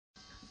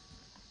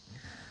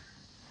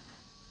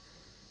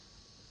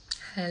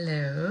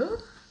Hello,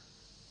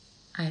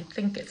 I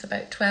think it's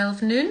about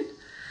 12 noon,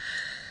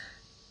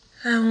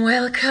 and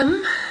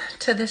welcome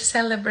to the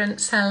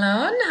Celebrant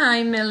Salon.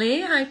 Hi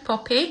Millie, hi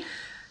Poppy.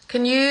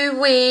 Can you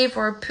wave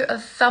or put a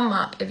thumb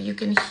up if you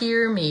can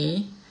hear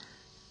me,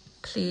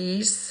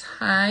 please?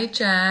 Hi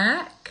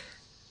Jack,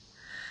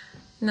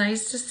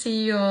 nice to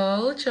see you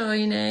all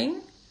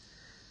joining.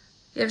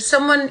 If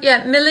someone,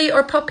 yeah, Millie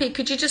or Poppy,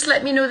 could you just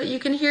let me know that you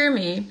can hear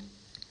me?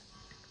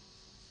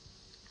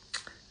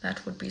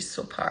 That would be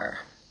super.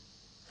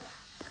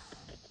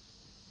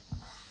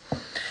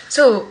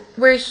 So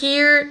we're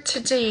here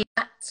today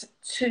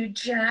to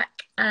Jaq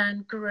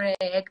and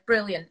Greg.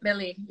 Brilliant.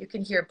 Millie, you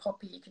can hear.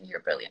 Poppy, you can hear.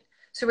 Brilliant.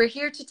 So we're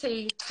here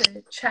today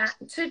to chat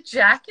to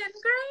Jaq and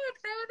Greg.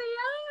 There they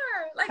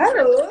are. Like,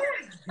 hello.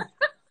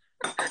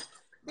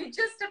 They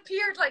just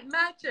appeared like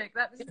magic.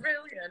 That was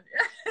brilliant.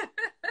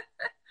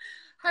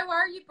 How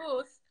are you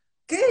both?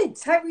 Good.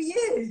 How are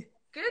you?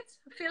 Good.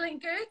 Feeling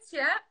good?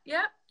 Yeah.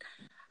 Yeah.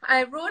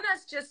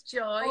 Rona's just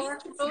joined.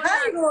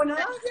 Hi, Rona.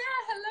 Yeah,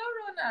 hello,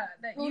 Rona.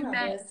 That you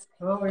met.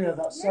 Oh, yeah,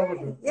 that's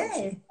Salon.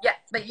 Yeah. Yeah,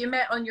 that you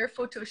met on your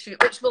photo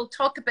shoot, which we'll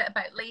talk a bit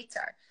about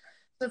later.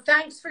 So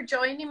thanks for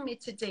joining me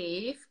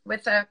today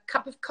with a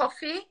cup of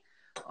coffee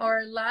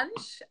or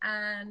lunch,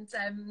 and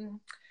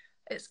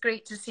it's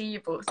great to see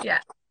you both.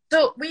 Yeah.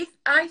 So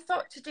I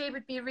thought today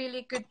would be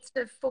really good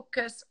to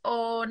focus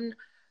on,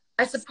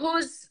 I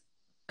suppose,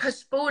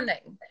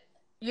 postponing.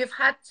 You've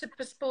had to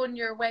postpone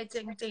your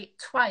wedding date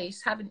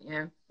twice, haven't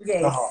you?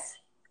 Yes.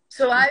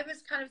 So I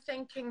was kind of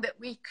thinking that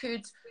we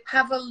could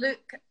have a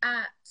look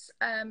at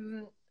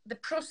the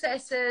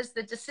processes,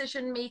 the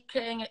decision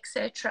making,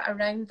 etc.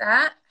 around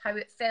that, how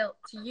it felt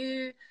to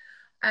you.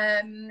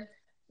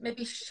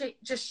 Maybe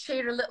just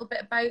share a little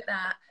bit about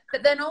that.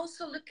 But then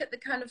also look at the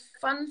kind of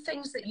fun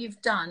things that you've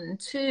done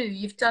too.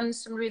 You've done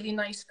some really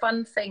nice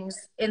fun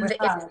things in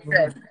the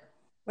interim.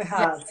 We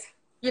have. Yeah.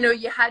 You know,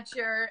 you had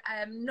your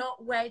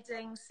not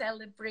wedding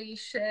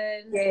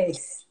celebration.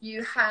 Yes.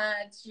 You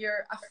had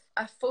your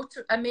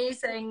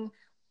amazing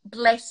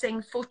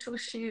blessing photo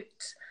shoot.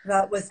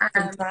 That was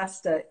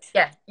fantastic.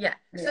 Yeah.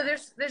 So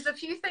there's a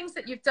few things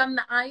that you've done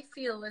that I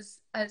feel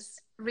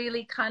as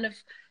really kind of,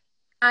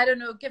 I don't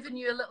know, given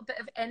you a little bit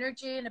of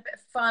energy and a bit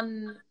of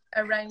fun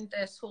around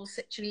this whole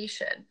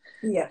situation.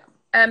 Yeah.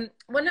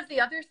 One of the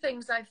other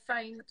things I've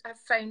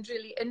found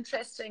really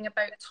interesting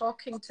about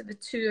talking to the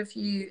two of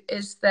you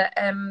is that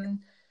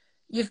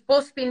you've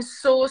both been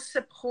so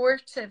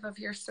supportive of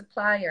your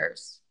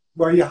suppliers.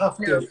 Well, you have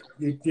to.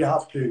 You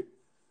have to.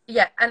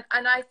 Yeah, and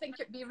I think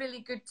it'd be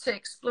really good to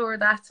explore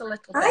that a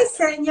little bit. Hi,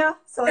 Senya.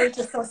 Sorry,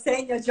 just saw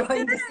Senya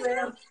joined as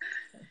well.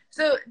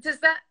 So does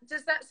that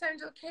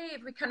sound okay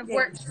if we kind of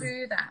work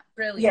through that?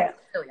 Brilliant. Yeah.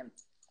 Brilliant.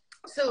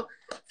 So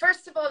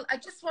first of all, I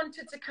just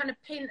wanted to kind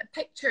of paint a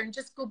picture and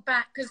just go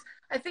back, because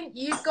I think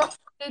you got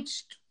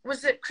engaged,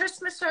 was it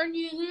Christmas or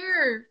New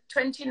Year?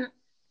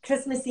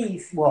 Christmas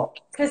Eve. What?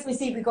 Christmas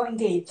Eve we got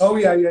engaged. Oh,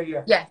 yeah.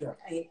 Yes.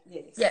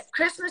 Yeah,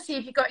 Christmas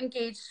Eve you got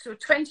engaged, so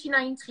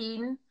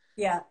 2019.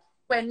 Yeah.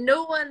 When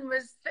no one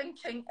was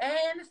thinking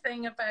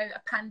anything about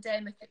a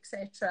pandemic,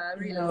 etc.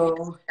 Really.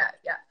 No.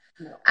 Yeah.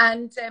 No.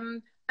 And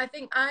I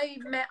think I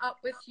met up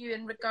with you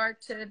in regard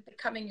to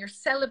becoming your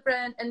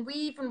celebrant, and we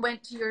even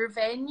went to your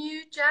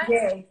venue, Jaq.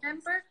 Yeah.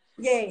 Remember?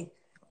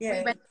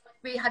 Yeah.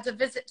 We had a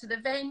visit to the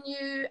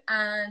venue,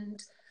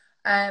 and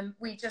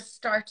we just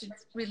started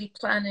really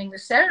planning the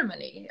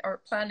ceremony,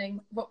 or planning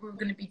what we were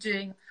going to be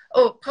doing.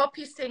 Oh,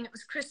 Poppy's saying it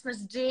was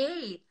Christmas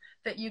Day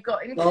that you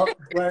got engaged. Oh,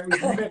 well, it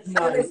was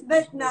midnight. It was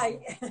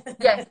midnight.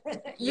 Yes,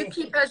 you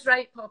keep us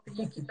right, Poppy.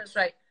 You keep us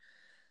right.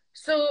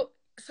 So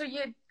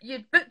you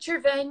booked your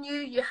venue,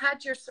 you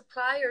had your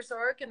suppliers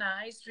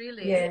organised,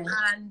 really,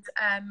 and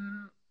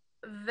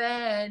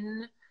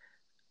then,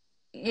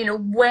 you know,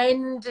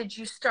 when did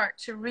you start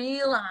to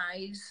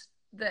realise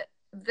that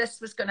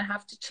this was going to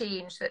have to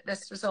change, that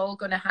this was all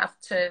going to have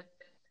to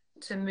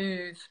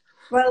move?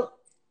 Well,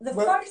 it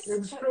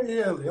was pretty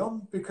early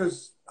on,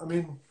 because, I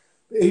mean,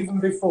 even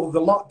before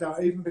the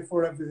lockdown, even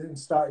before everything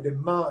started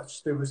in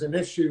March, there was an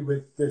issue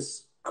with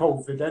this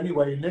COVID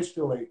anyway,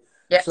 initially.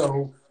 Yep.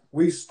 So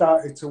we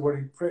started to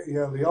worry pretty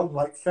early on,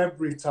 like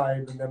February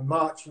time, and then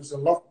March was a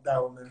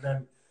lockdown, and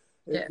then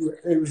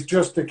it was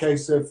just a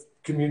case of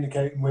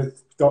communicating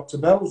with Dr.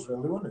 Bells,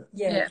 really, wasn't it?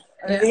 Yeah.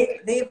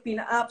 They've been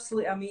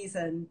absolutely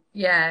amazing.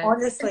 Yeah.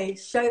 Honestly,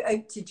 shout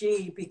out to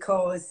Jay,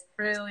 because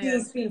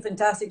she's been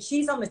fantastic.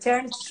 She's on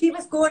maternity. She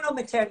was going on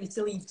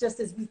maternity leave just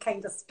as we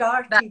kind of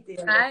started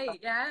there. Right,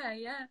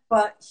 yeah.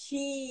 But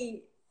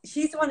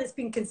she's the one that's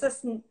been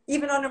consistent.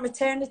 Even on her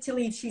maternity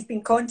leave, she's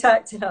been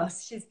contacting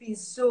us. She's been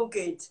so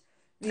good.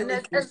 Really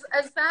and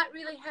has that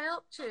really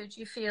helped you, do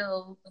you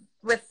feel,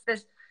 with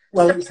this?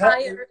 Well,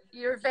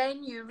 your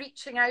venue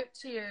reaching out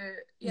to you.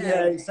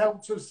 Yeah, it's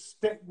helped us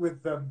stick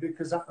with them,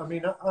 because I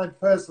mean, I'm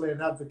personally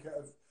an advocate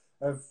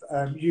of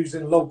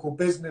using local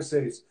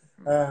businesses,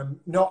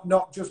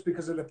 not just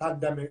because of the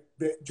pandemic,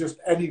 but just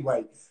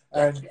anyway.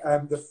 And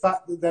the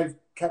fact that they've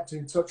kept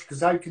in touch,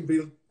 because I can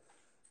be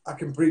I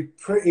can be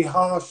pretty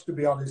harsh, to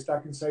be honest. I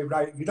can say,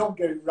 right, if you don't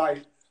get it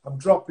right, I'm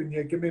dropping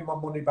you, give me my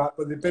money back.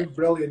 But they've been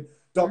brilliant.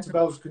 Dr.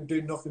 Bells can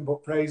do nothing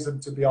but praise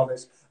them, to be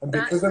honest. And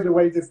because of the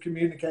way they've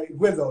communicated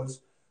with us,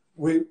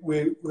 we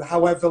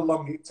however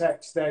long it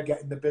takes, they're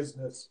getting the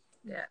business.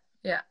 Yeah,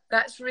 yeah,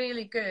 that's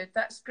really good.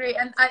 That's great.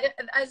 And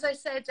as I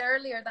said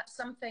earlier, that's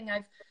something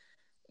I've,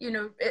 you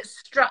know, it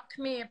struck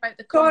me about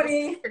the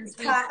conversations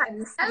we've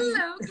had.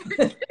 Hello.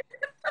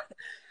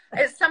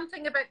 It's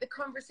something about the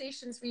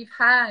conversations we've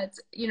had,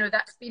 you know,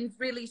 that's been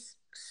really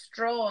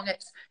strong.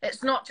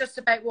 It's not just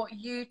about what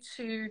you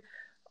two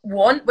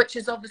want, which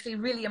is obviously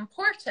really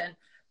important,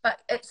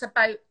 but it's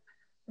about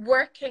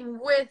working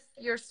with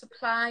your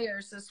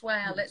suppliers as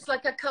well. It's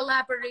like a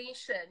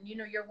collaboration, you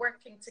know, you're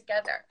working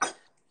together.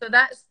 So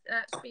that's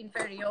been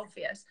very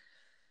obvious.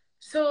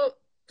 So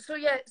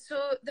yeah,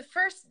 so the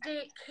first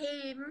date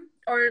came,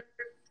 or,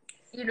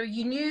 you know,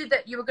 you knew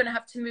that you were going to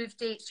have to move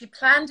dates. You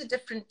planned a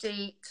different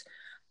date.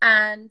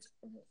 And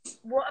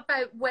what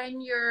about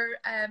when your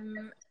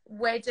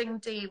wedding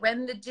day,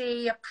 when the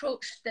day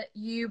approached that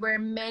you were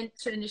meant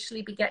to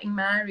initially be getting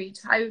married?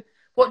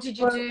 What did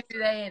you do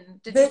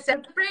then? Did you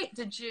celebrate?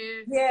 Did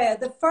you? Yeah,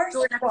 the first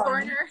go in a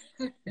corner?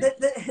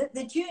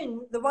 the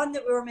June, the one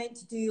that we were meant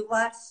to do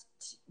last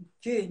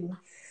June,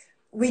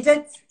 we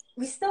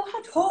still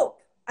had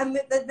hope, and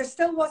there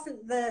still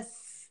wasn't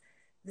this.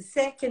 The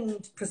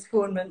second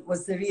postponement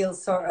was the real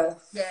sort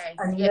of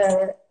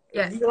the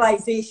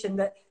realization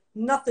that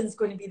nothing's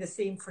going to be the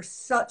same for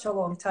such a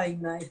long time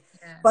now.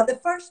 Yeah. But the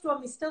first one,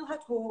 we still had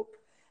hope,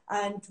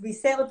 and we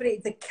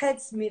celebrated. The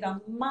kids made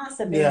a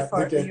massive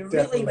effort. They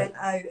really went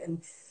out,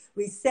 and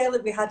we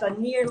had a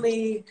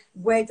nearly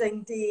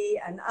wedding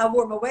day, and I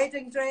wore my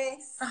wedding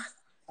dress.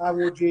 I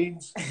wore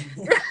jeans.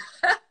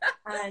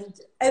 And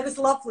it was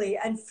lovely.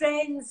 And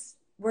friends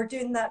were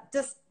doing that.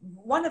 Just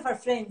one of our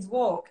friends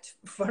walked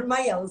for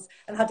miles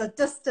and had a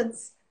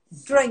distance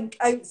drink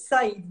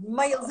outside,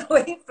 miles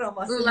away from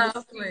us.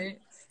 Lovely.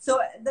 So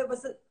that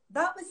was a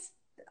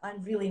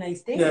really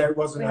nice day. Yeah, it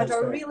was We had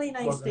a really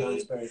nice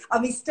day.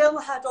 And we still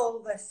had all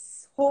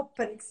this hope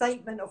and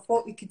excitement of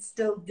what we could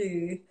still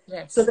do.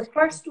 Yes. So the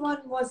first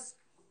one was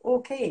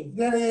okay.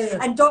 Yeah.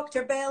 And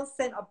Dr. Bell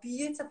sent a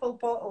beautiful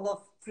bottle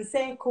of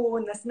Prosecco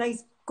in this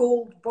nice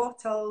gold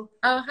bottle.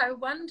 Oh, how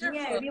wonderful.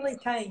 Yeah, really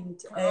kind.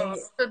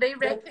 So they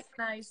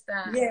recognised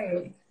that.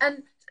 Yeah.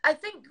 And I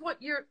think what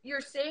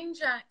you're saying,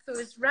 Jaq, though,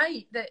 is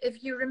right, that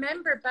if you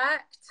remember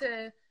back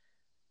to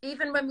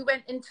even when we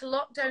went into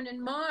lockdown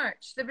in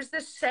March, there was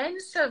this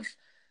sense of,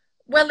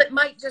 well, it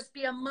might just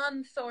be a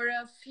month or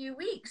a few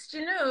weeks, do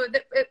you know,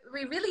 that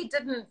we really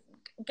didn't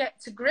get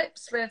to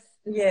grips with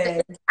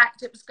the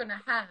impact it was going to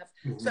have.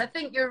 Mm-hmm. So I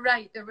think you're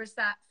right. There was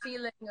that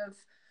feeling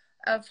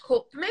of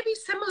hope, maybe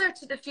similar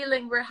to the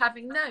feeling we're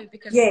having now,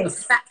 because we've got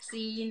the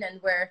vaccine and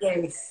we're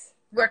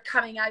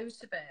coming out of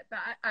it. But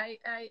I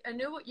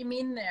know what you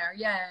mean there.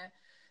 Yeah.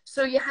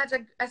 So you had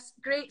a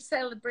great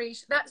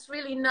celebration. That's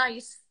really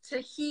nice to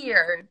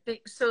hear.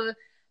 So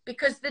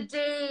because the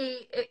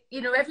day,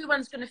 you know,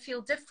 everyone's going to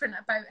feel different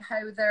about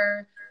how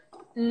their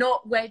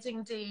not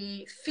wedding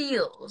day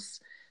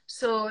feels.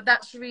 So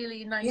that's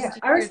really nice. Yeah,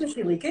 ours was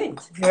really good.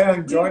 Yeah, I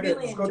enjoyed it.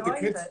 It was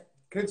good. The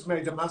kids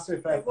made a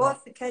massive effort. It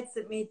was the kids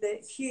that made the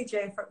huge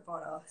effort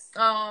for us.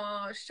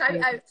 Oh, shout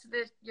out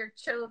to your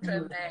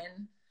children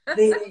then.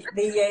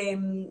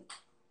 The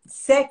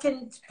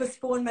second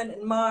postponement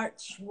in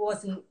March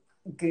wasn't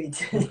good.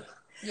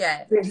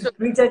 Yeah.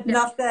 We did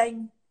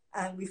nothing,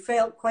 and we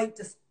felt quite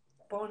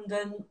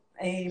despondent.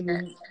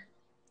 Everything.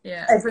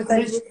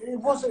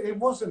 It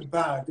wasn't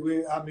bad.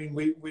 We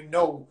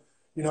know,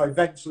 you know,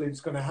 eventually it's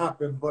going to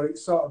happen, but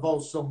it's sort of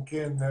all sunk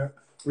in that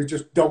we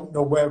just don't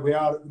know where we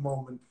are at the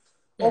moment.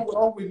 Yeah.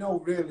 All we know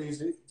really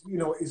is,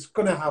 it's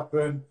going to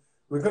happen.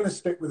 We're going to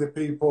stick with the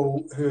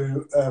people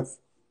who have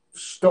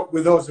stuck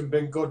with us and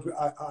been good,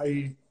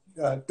 i.e.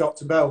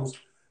 Dr. Bells.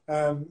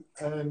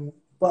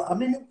 But I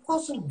mean, it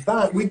wasn't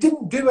bad. We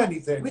didn't do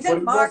anything. We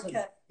didn't mark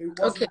it. It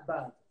wasn't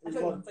bad. I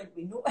don't think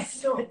we know.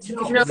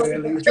 Not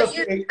really.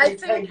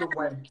 It came and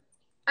went.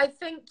 I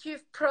think you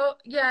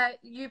probably,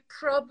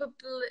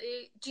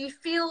 do you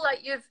feel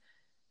like you've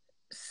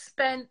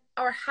spent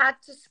or had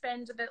to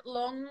spend a bit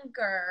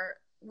longer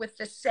with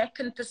the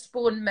second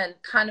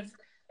postponement, kind of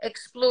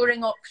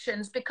exploring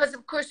options? Because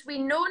of course we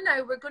know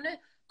now we're going to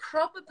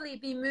probably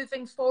be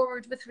moving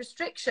forward with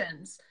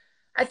restrictions.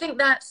 I think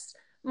that's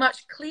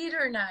much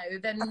clearer now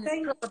than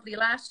probably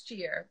last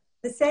year.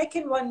 The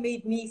second one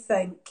made me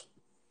think,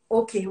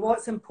 okay,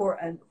 what's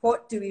important?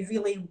 What do we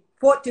really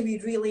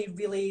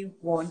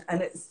want?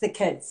 And it's the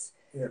kids.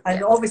 Yeah.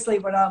 And obviously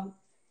we're a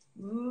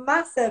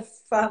massive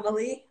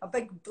family, a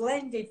big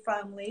blended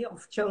family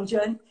of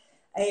children.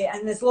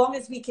 And as long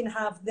as we can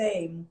have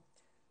them,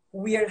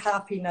 we're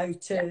happy now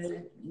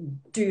to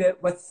do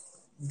it with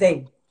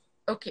them.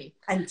 Okay.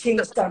 And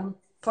changed our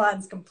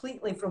plans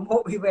completely from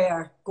what we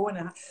were going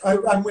to.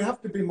 And we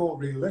have to be more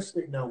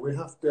realistic now. We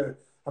have to,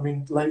 I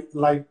mean, like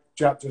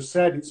Jaq just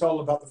said, it's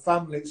all about the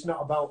family. It's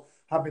not about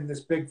having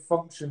this big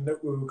function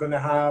that we were going to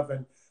have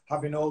and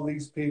having all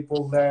these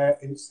people there.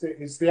 It's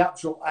the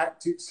actual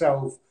act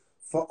itself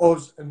for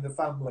us and the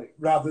family,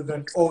 rather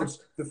than us,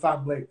 the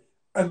family,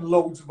 and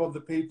loads of other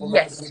people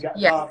that are going to get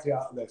a party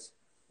out of this.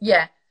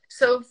 Yeah.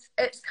 So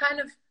it's kind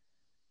of,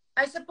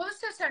 I suppose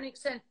to a certain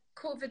extent,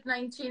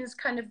 COVID-19 is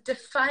kind of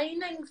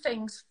defining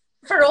things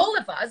for all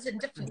of us in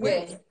different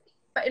ways.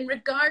 But in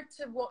regard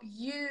to what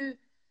you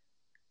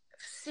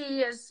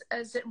see as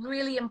it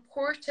really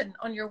important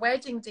on your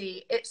wedding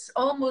day, it's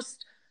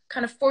almost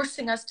kind of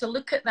forcing us to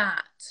look at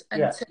that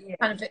and to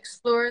kind of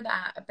explore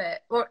that a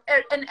bit.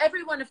 And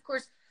everyone, of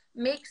course,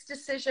 makes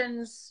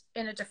decisions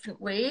in a different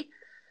way.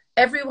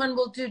 Everyone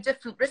will do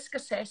different risk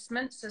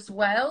assessments as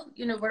well.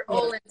 You know, we're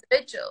all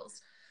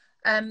individuals.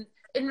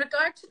 In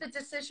regard to the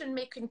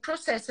decision-making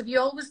process, have you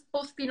always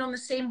both been on the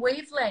same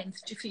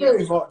wavelength, do you feel?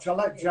 Pretty much. I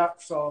let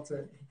Jaq sort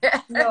it.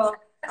 No,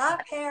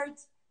 I've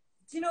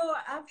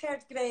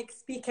heard Greg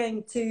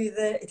speaking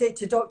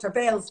to Dr.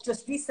 Bells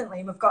just recently,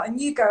 and we've got a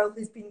new girl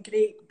who's been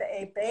great,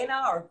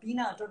 Bena or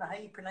Bina, I don't know how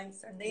you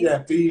pronounce her name. Yeah,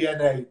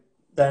 B-N-A,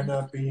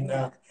 Bena,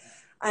 Bina.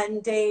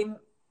 And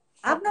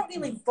I've not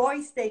really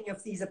voiced any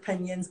of these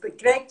opinions, but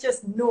Greg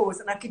just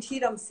knows, and I could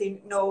hear him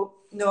saying, no,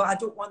 I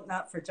don't want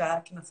that for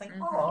Jaq. And I think,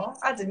 oh,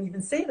 I didn't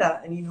even say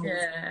that, and he knows.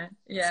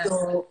 Yeah.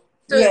 So,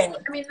 I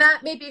mean,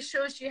 that maybe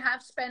shows you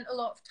have spent a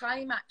lot of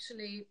time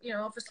actually, you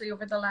know, obviously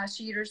over the last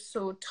year or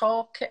so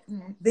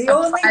talking. The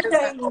only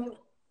thing,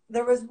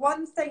 there was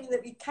one thing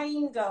that we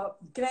kind of,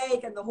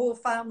 Greg and the whole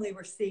family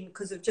were saying,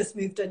 because we've just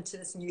moved into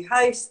this new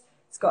house,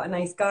 it's got a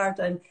nice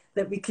garden,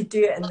 that we could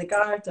do it in the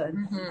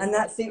garden. And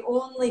that's the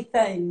only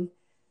thing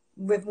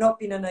we've not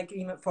been in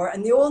agreement for.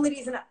 And the only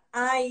reason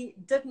I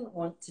didn't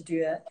want to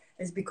do it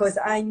is because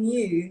I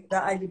knew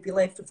that I would be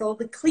left with all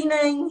the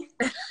cleaning.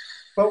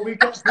 But we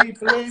get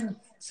people in.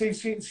 See,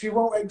 she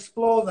won't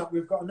explore that.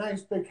 We've got a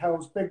nice big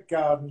house, big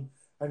garden,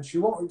 and she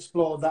won't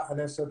explore that.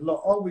 And I said,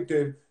 look, all we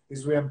do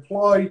is we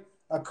employ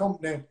a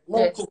company,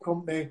 local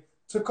company,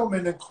 to come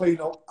in and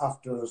clean up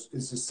after us.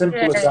 It's as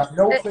simple as that.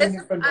 No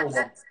cleaning for no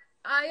one.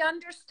 I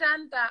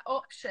understand that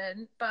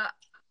option, but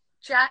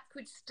Jaq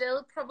would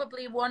still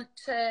probably want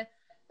to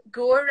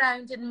go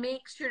around and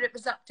make sure it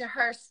was up to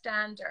her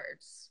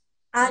standards.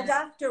 And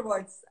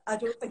afterwards, I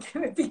don't think it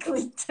would be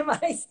clean to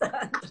my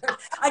standards.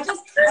 I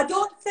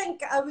don't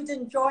think I would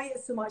enjoy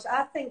it so much.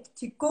 I think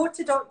to go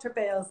to Dr.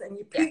 Bell's and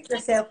you put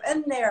yourself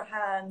in their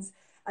hands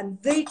and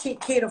they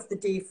take care of the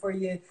day for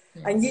you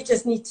and you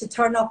just need to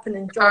turn up and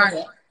enjoy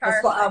it.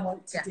 That's what I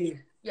want to do.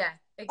 Yeah,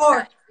 exactly.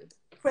 Or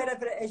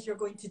wherever it is you're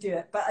going to do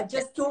it. But I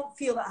just don't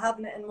feel that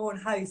having it in my own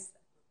house,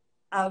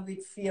 I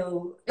would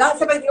feel that's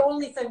about the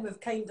only thing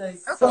we've kind of.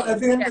 So at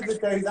the end of the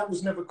day, that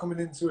was never coming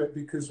into it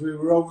because we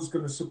were always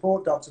going to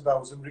support Dr.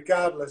 Bells, and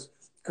regardless,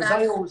 because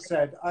I always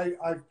said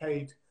I've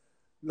paid.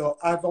 Look,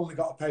 I've only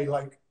got to pay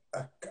like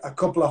a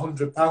couple of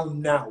 £100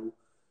 now.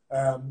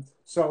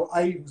 So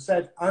I even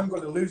said I'm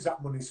going to lose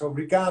that money. So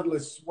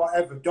regardless,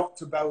 whatever,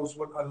 Dr. Bells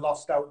wouldn't have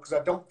lost out because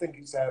I don't think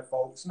it's their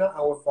fault. It's not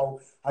our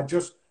fault. I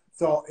just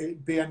thought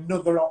it'd be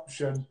another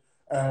option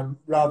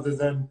rather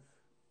than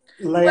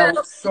lay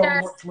out so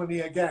much money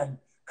again.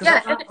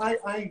 Because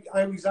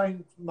I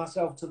resigned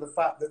myself to the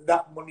fact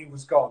that money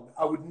was gone.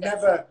 I would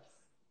never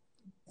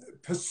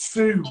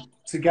pursue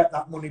to get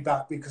that money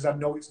back because I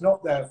know it's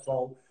not their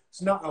fault.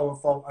 It's not our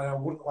fault, and I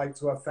wouldn't like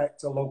to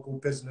affect a local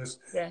business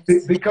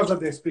because of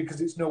this, because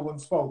it's no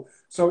one's fault.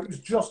 So it was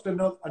just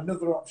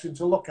another option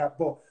to look at.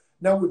 But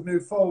now we've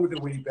moved forward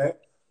a wee bit.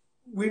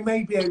 We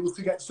may be able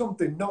to get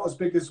something, not as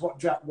big as what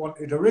Jaq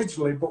wanted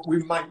originally, but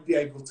we might be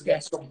able to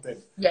get something.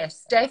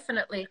 Yes,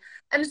 definitely.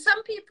 And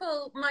some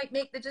people might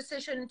make the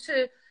decision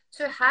to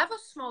have a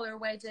smaller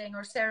wedding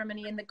or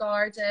ceremony in the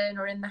garden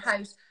or in the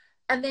house,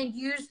 and then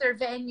use their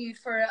venue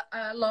for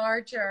a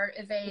larger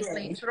event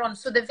later on.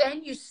 So the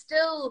venue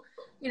still,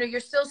 you know,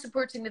 you're still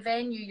supporting the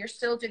venue, you're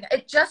still doing it.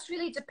 It just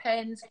really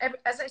depends.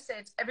 As I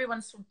said,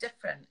 everyone's so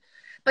different.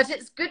 But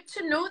it's good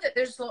to know that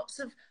there's lots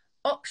of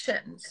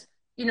options,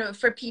 you know,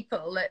 for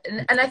people.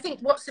 And I think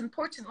what's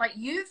important, like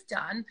you've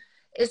done,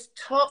 is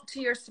talk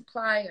to your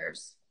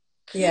suppliers.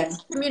 Keep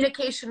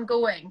communication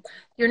going.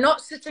 You're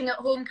not sitting at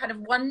home kind of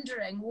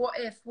wondering, what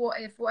if,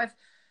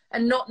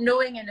 and not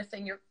knowing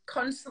anything. You're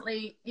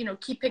constantly, you know,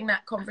 keeping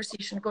that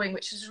conversation going,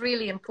 which is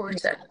really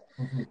important.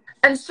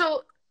 And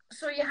so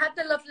you had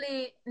the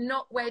lovely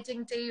not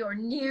wedding day or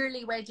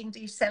nearly wedding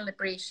day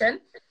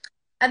celebration.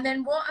 And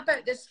then what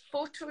about this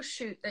photo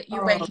shoot that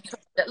you went to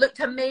that looked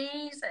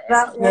amazing?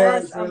 That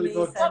was amazing.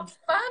 What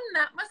fun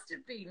that must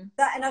have been.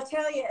 And I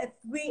tell you,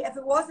 if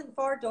it wasn't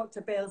for Dr.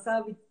 Bells, I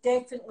would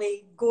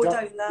definitely go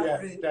down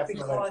that route.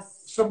 Definitely. Because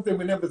something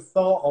we never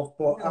thought of,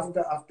 but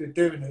after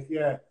doing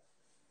it,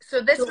 So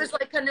this was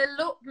like an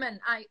elopement.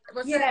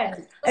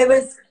 It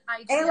was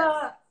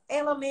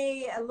Ella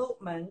May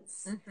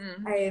elopements.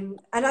 And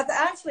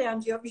actually,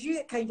 Angie, it was you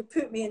that kind of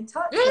put me in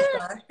touch with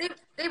her.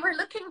 They were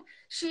looking,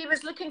 she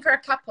was looking for a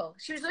couple.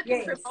 She was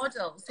looking for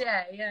models.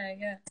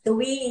 Yeah. So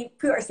we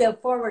put ourselves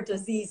forward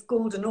as these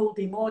golden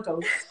oldie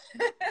models.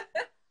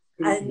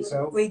 And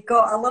we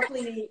got a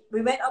lovely,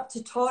 we went up to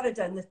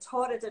Torridon, the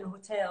Torridon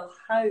Hotel.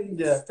 How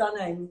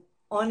stunning.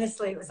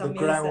 Honestly, it was amazing.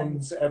 The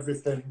grounds,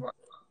 everything.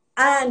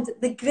 And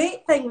the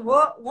great thing,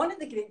 one of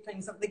the great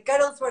things, the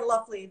girls were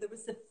lovely. There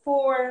was the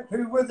 4.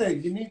 Who were they?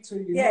 You need to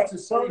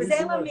say. Well, it was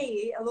Ella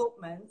May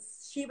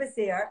Elopements. She was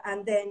there,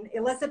 and then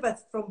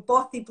Elizabeth from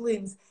Bothy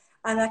Blooms.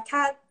 And I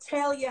can't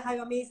tell you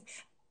how amazing.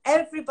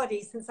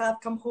 Everybody since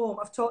I've come home,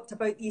 I've talked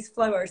about these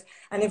flowers.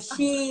 And if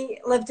she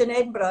lived in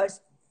Edinburgh,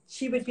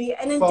 she would be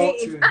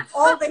inundated.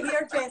 All the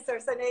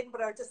hairdressers in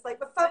Edinburgh are just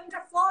like, we found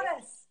a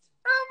florist.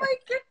 Oh my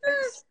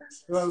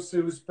goodness. Who else?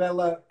 There was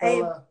Bella.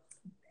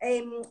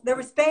 There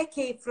was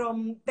Becky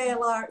from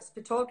Bell Arts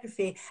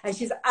Photography, and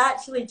she's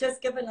actually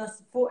just given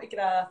us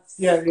photographs.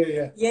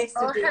 Yesterday.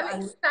 Oh, how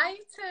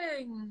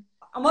exciting!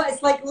 And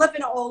it's like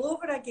living it all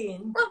over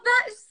again. Well,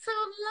 that is so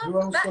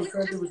lovely. That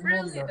is just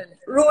brilliant.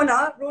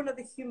 Rona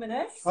the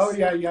humanist. Oh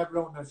yeah,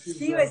 Rona.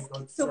 She was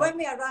good. So when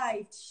we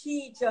arrived,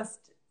 she just,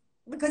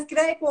 because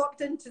Greg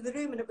walked into the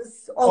room and it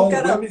was all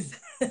girls.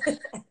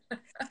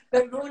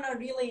 But Rona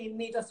really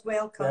made us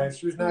welcome. Yeah,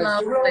 she was nice.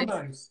 Lovely. They were all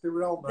nice. They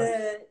were all nice.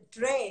 The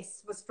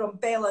dress was from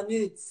Bella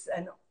Nudes,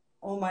 and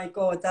oh my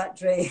God, that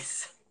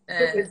dress.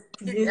 It was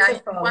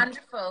beautiful.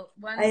 Wonderful.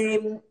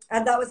 And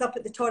that was up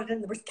at the Torridon.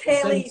 There was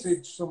Kelly's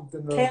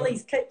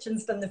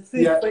Kitchens and the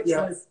food, which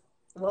was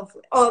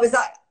lovely. Oh, it was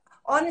that.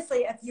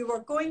 Honestly, if you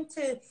were going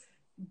to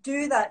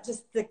do that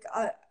just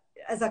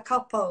as a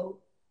couple,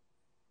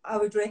 I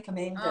would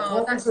recommend it.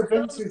 What was the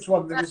vintage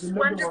one? There was another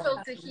wonderful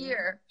one. To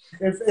hear.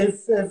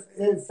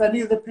 If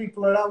any of the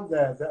people are out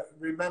there that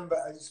remember,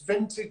 it's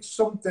vintage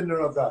something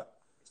or other.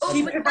 Oh,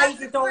 she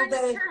provided all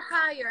the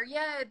hire,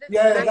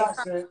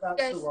 that's it.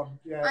 That's the one.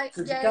 Yeah,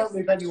 because you can't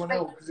leave anyone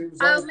out because it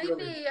was all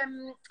maybe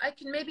I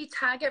can maybe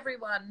tag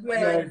everyone.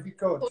 If you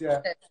could,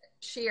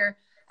 share.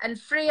 And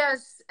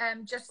Freya's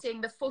just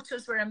saying the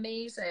photos were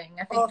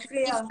amazing. I think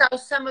Freya saw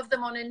some of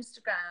them on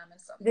Instagram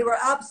and something. They were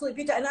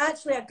absolutely beautiful. And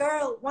actually,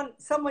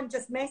 someone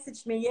just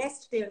messaged me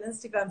yesterday on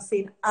Instagram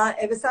saying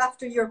it was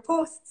after your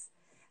posts,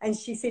 and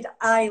she said,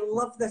 "I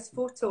love this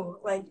photo."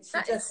 Like she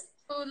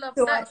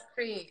that's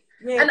great.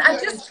 Yeah, and I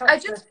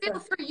just feel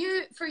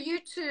for you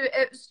two,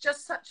 it was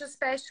just such a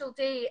special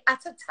day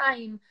at a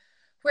time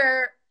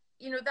where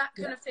that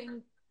kind of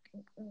thing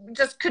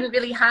just couldn't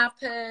really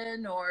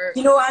happen, or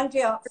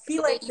Andrea,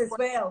 Felix as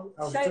well.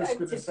 Shout out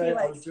to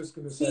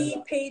Felix.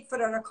 He paid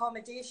for our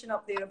accommodation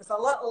up there. It was a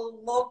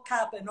little log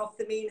cabin off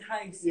the main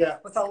house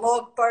with a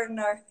log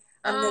burner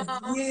and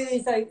the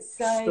views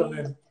outside.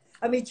 Stunning.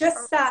 And we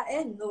just sat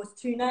in those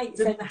 2 nights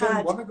didn't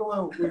had want to go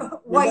out. We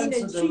wine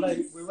and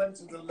cheese. We went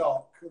to the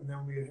lock, and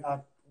then we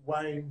had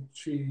wine,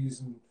 cheese,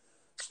 and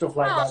stuff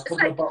like that. A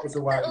couple of bottles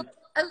of wine.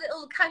 A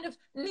little kind of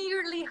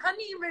nearly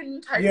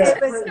honeymoon type. Yeah,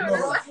 it was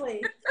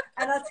lovely.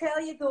 And I'll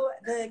tell you though,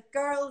 the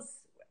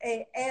girls,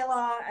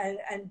 Ella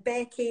and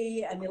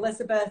Becky and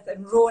Elizabeth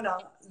and Rona,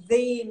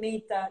 they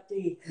made that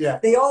day. Yeah.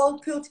 They all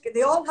pulled together.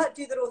 They all had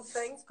to do their own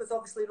things because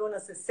obviously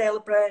Rona's the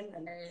celebrant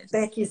and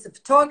Becky's the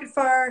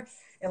photographer,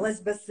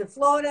 Elizabeth's the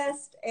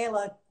florist,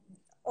 Ella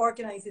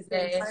organises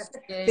the entire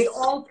thing. They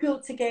all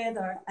pulled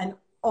together and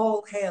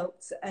all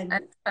helped.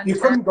 And you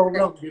couldn't go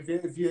wrong if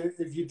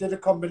you did a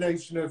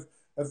combination of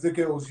the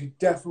girls. You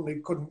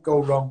definitely couldn't go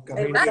wrong.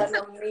 I mean, that's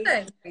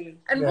amazing.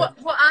 And what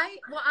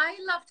I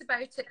loved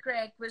about it,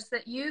 Greg, was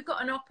that you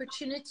got an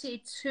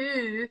opportunity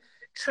to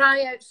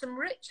try out some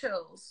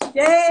rituals.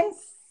 Yes.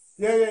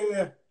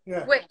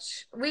 Yeah.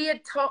 Which we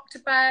had talked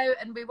about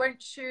and we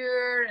weren't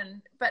sure,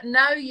 but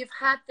now you've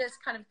had this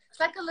kind of, it's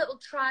like a little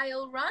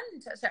trial run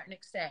to a certain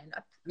extent.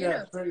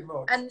 Pretty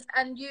much.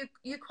 And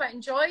you quite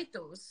enjoyed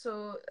those.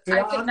 So see,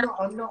 I'm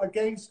not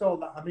against all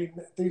that. I mean,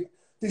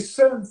 there's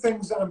certain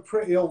things that I'm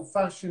pretty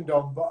old-fashioned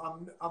on, but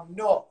I'm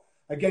not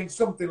against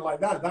something like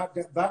that.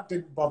 That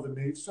didn't bother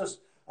me. It's just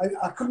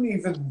I couldn't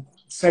even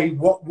say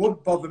what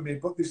would bother me,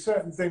 but there's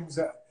certain things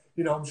that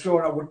I'm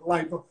sure I wouldn't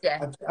like. But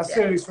I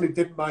seriously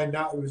didn't mind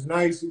that. It was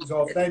nice. It was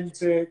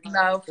authentic.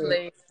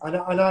 Lovely. And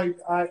I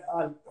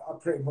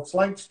pretty much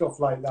like stuff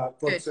like that.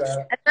 But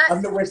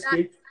and the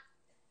whiskey.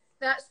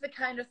 That's the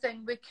kind of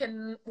thing we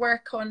can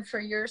work on for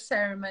your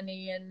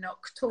ceremony in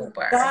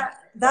October.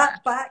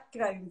 That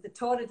background, the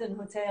Torridon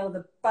Hotel,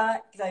 the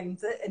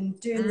background, and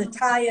doing the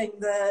tying,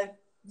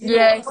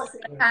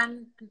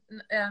 hand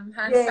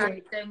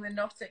the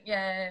knotting,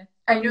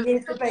 I know,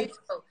 it's so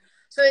beautiful.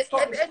 So if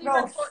anyone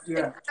wants to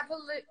have a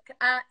look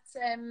at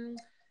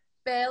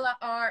Bella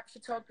Art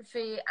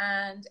Photography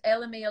and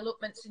Ella May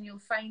Elopements, and you'll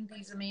find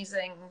these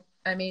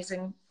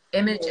amazing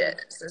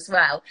images as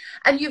well.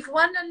 And you've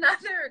won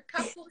another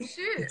couple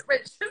shoot,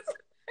 which is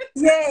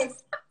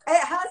yes,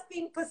 it has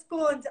been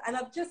postponed, and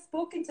I've just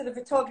spoken to the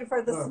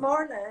photographer this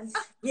morning.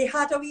 He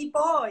had a wee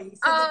boy,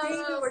 so the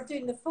day we were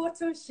doing the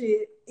photo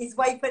shoot, his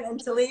wife went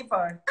into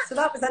labour, so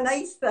that was a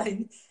nice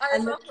thing. I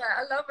love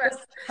it.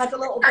 Had a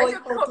little boy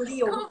called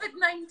Leo.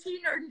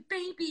 COVID-19 or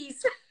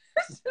babies.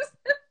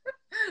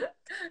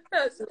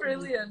 That's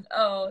brilliant.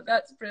 Oh,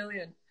 that's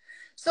brilliant.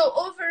 So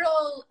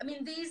overall, I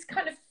mean, these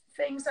kind of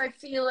things I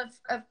feel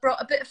have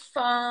brought a bit of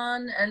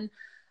fun, and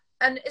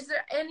And is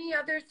there any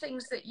other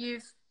things that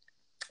you've,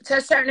 to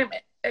a certain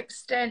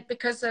extent,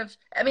 because of,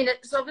 I mean,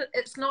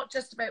 it's not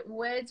just about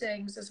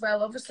weddings as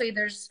well. Obviously,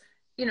 there's,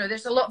 you know,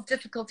 there's a lot of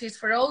difficulties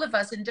for all of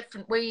us in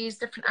different ways,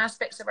 different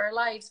aspects of our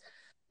lives.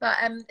 But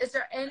is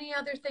there any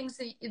other things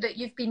that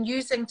you've been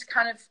using to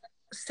kind of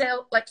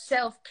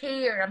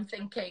self-care? I'm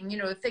thinking, you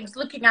know, things,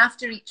 looking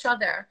after each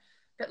other,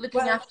 but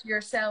looking after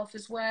yourself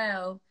as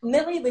well.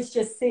 Millie was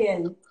just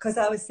saying, because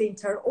I was saying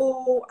to her,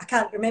 oh, I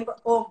can't remember,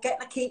 oh,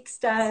 getting a cake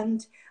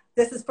stand.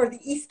 This is for the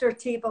Easter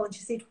table. And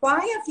she said, why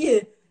have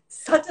you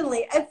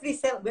suddenly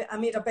I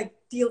made a big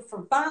deal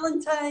for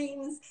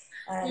Valentine's.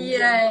 And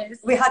yes.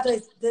 We had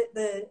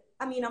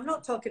I mean, I'm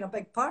not talking a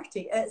big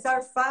party. It's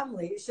our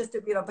family. It's just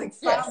that we're a big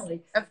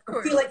family. Yes, of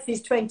course.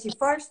 Felix's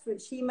 21st,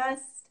 which he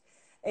missed.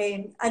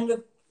 And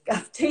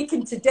I've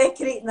taken to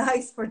decorating the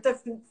house for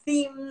different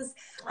themes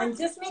and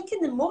just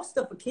making the most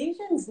of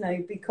occasions now,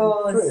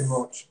 because pretty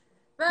much.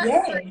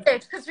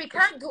 Because we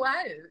can't go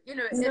out, you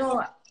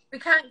know. We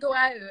can't go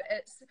out.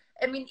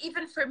 I mean,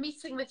 even for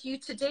meeting with you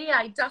today,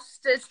 I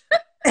dusted,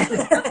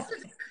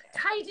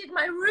 tidied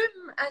my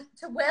room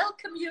to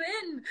welcome you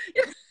in.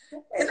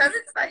 And I was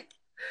like,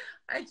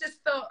 I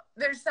just thought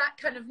there's that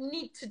kind of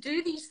need to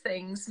do these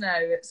things now.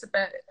 It's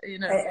about, you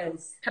know,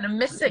 kind of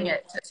missing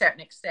it to a certain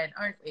extent,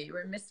 aren't we?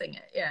 We're missing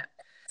it, yeah.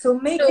 So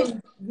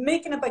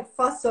making a big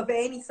fuss of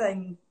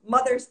anything,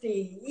 Mother's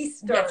Day,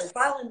 Easter,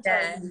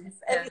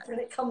 Valentine's, everything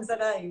that comes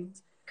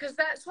around. Because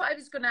that's what I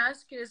was going to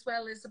ask you as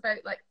well, is about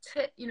like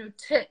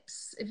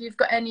tips. If you've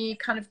got any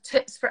kind of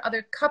tips for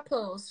other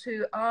couples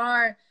who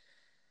are,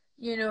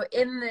 you know,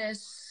 in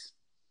this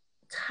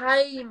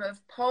time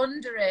of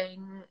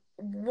pondering,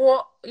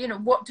 what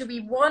do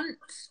we want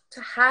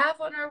to have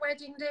on our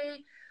wedding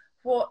day?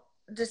 What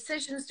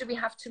decisions do we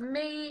have to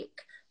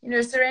make? You know,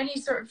 is there any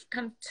sort of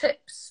kind of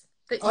tips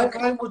that you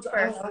can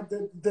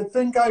offer? The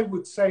thing I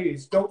would say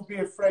is, don't be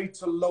afraid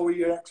to lower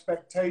your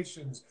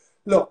expectations.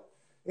 Look,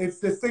 if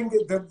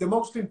the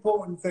most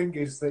important thing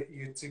is that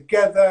you're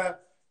together,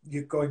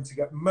 you're going to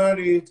get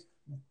married,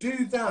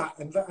 do that.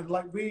 And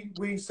like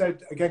we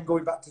said, again,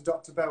 going back to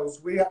Dr.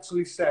 Bell's, we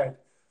actually said,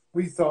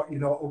 we thought, you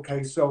know,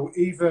 okay, so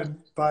even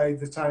by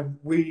the time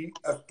we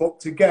have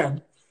booked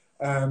again,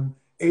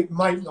 it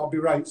might not be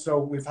right. So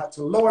we've had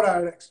to lower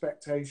our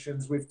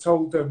expectations. We've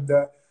told them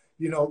that,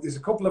 you know, there's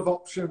a couple of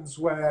options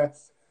where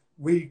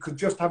we could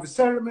just have a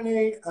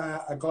ceremony,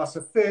 a glass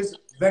of fizz,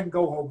 then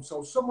go home.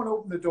 So someone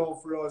opened the door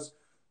for us,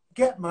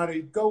 get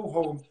married, go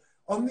home,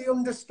 on the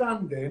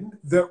understanding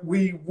that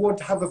we would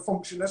have a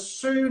function as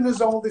soon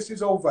as all this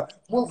is over.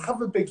 We'll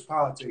have a big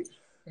party.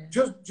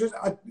 Yeah.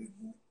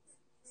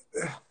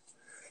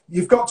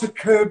 You've got to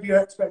curb your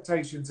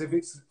expectations. If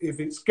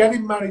it's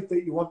getting married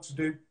that you want to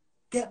do,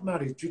 get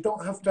married. You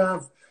don't have to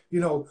have, you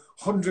know,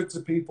 hundreds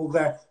of people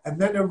there and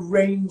then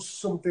arrange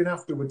something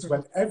afterwards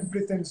when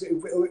everything's.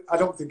 I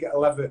don't think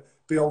it'll ever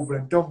be over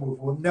and done with.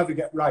 We'll never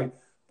get right.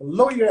 But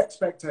lower your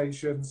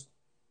expectations.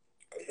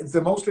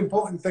 The most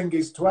important thing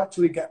is to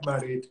actually get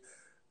married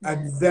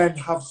and then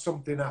have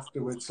something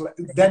afterwards.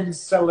 Then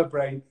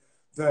celebrate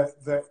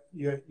that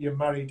you're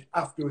married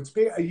afterwards.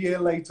 Be it a year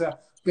later,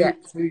 be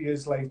it 2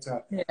 years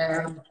later.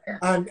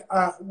 And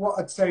what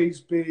I'd say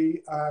is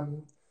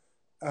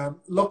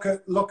look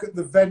at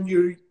the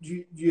venue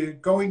you're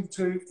going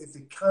to. If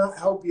they can't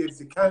help you, if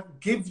they can't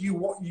give you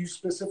what you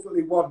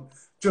specifically want,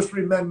 just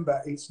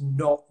remember it's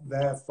not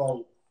their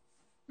fault.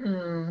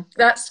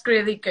 That's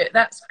really good.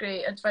 That's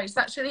great advice.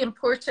 That's really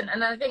important.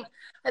 And I think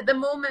at the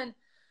moment,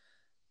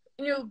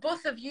 you know,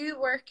 both of you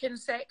work in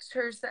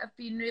sectors that have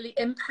been really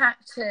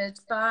impacted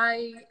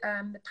by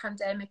the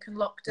pandemic and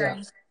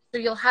lockdowns. So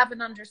you'll have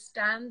an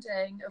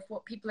understanding of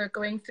what people are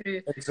going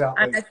through.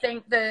 Exactly. And I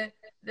think the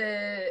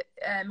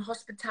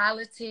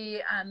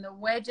hospitality and the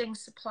wedding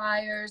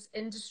suppliers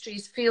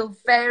industries feel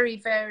very,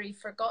 very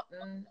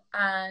forgotten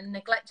and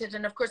neglected.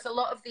 And of course, a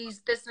lot of these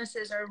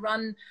businesses are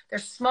run, they're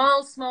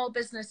small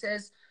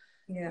businesses,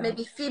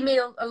 maybe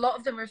female, a lot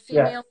of them are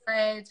female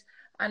led.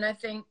 And I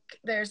think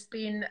there's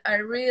been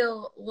a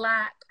real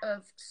lack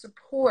of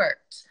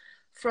support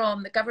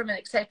from the government,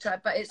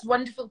 etc. But it's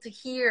wonderful to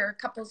hear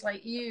couples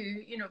like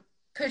you know,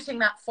 putting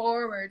that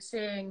forward,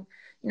 saying,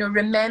 you know,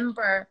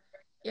 remember,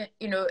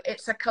 you know,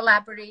 it's a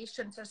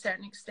collaboration to a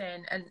certain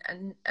extent,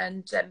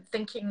 and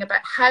thinking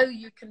about how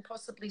you can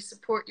possibly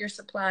support your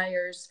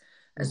suppliers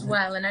as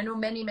well. And I know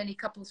many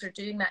couples are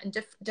doing that in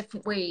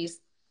different ways.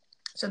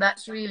 So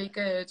that's really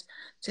good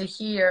to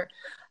hear.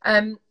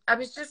 I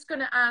was just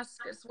going to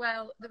ask as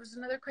well, there was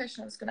another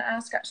question I was going to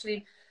ask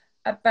actually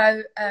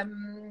about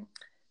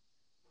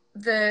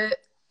the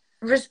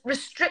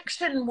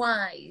restriction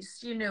wise,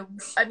 you know,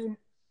 I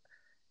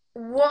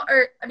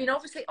mean,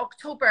 obviously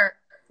October,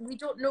 we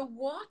don't know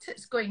what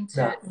it's going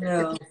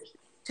to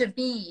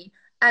be.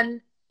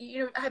 And,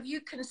 you know, have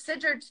you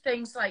considered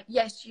things like,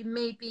 yes, it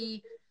may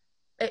be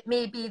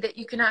that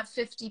you can have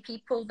 50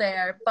 people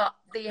there, but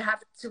they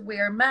have to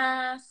wear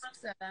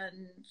masks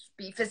and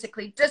be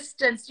physically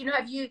distanced. You know,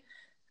 have you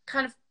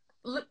kind of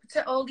looked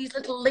at all these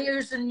little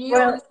layers and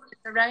nuances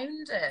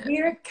around it.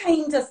 We're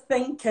kind of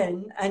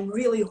thinking and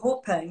really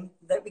hoping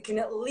that we can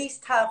at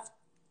least have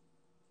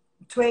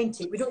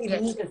 20. We don't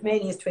even need as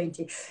many as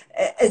 20.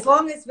 As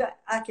long as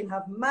I can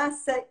have my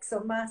 6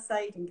 on my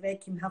side and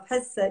Greg can have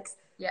his 6,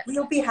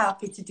 we'll be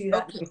happy to do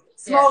that. Okay.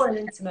 Small and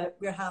intimate,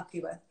 we're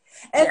happy with.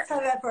 If,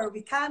 however,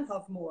 we can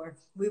have more,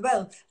 we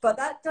will. But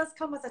that does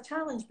come with a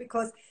challenge,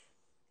 because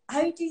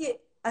how do you,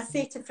 I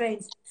say to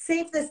friends,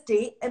 save this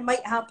date, it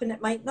might happen,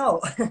 it might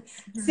not.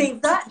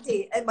 Save that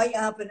date, it might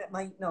happen, it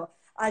might not.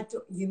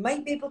 You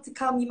might be able to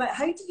come, you might,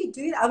 how do you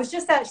do that? I was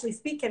just actually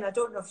speaking, I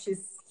don't know if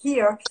she's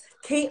here,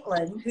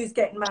 Caitlin, who's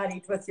getting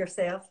married with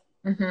yourself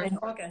in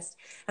August.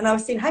 And I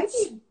was saying, how do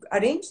you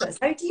arrange this?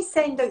 How do you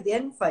send out the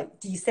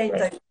invite? Do you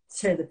send out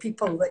to the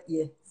people that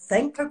you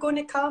think are going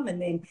to come?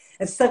 And then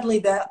if suddenly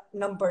the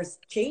numbers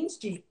change,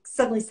 do you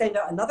suddenly send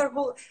out another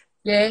whole...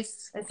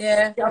 Yes,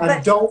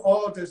 And don't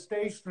order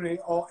stationery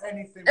or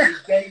anything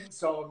with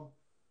dates on.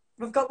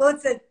 We've got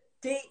loads of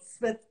dates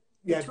with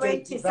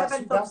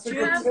 27th that's of a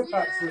June. good tip,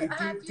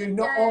 actually. Do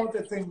not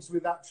order things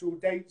with actual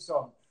dates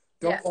on.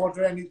 Don't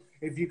order any.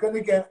 If you're going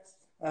to get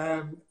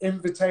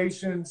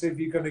invitations, if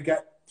you're going to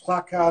get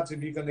placards,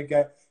 if you're going to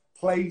get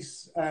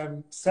place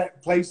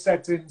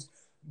settings,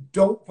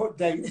 don't put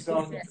dates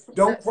on.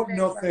 Don't put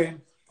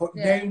nothing. Put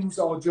names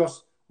or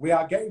just, we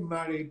are getting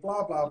married,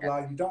 blah, blah, blah.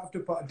 You don't have to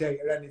put a date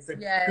or anything,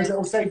 because it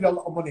will save you a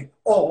lot of money.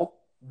 Or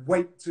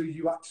wait till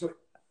you actually,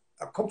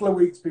 a couple of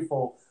weeks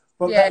before.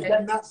 But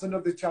then that's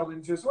another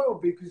challenge as well,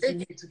 because you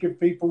need to give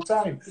people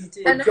time.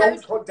 And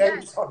don't put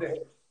dates on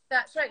it.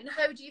 That's right. And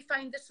how do you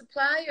find the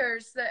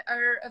suppliers that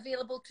are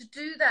available to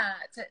do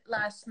that at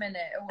last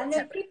minute? Or and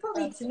then people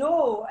need to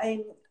know,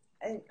 and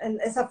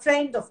it's a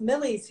friend of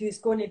Millie's who's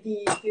going to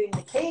be doing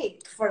the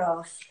cake for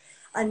us.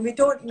 And we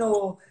don't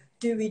know,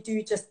 do we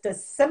do just a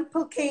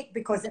simple cake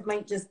because it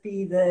might just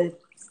be the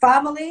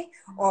family,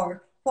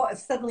 or what if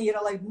suddenly you're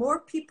allowed more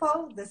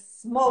people? The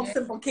small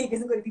simple cake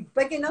isn't going to be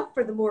big enough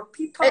for the more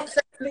people. But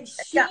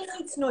she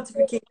needs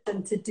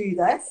notification to do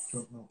this.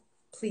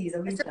 Please,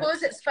 I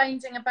suppose it's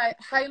finding about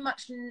how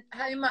much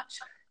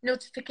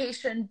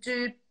notification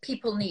do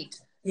people need.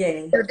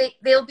 Yeah. So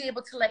they'll be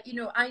able to let you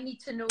know, I need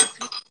to know 3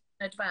 weeks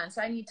in advance,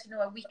 I need to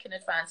know a week in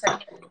advance,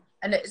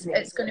 and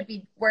it's going to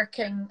be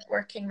working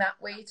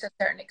that way to a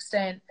certain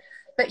extent.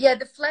 But yeah,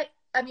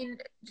 I mean,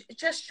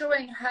 just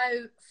showing how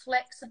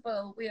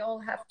flexible we all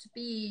have to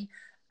be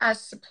as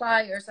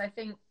suppliers. I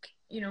think,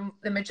 you know,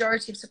 the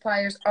majority of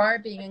suppliers are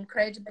being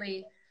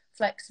incredibly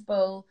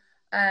flexible.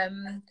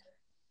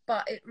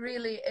 But it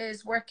really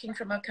is working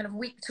from a kind of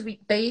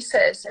week-to-week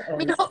basis. I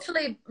mean,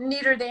 hopefully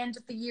nearer the end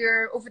of the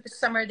year, over the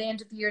summer, the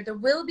end of the year, there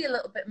will be a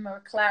little bit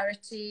more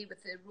clarity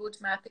with the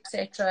roadmap,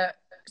 etc.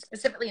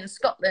 Specifically in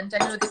Scotland,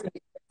 I know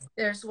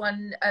there's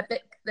one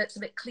that's a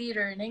bit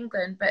clearer in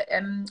England, but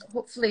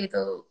hopefully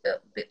they'll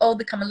all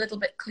become a little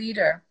bit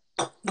clearer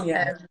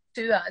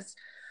to us.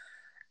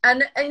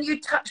 And you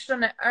touched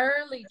on it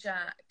early,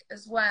 Jaq,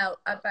 as well,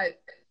 about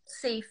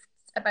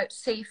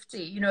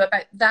safety. You know,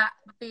 about that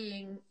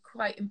being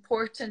quite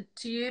important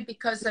to you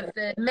because of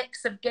the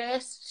mix of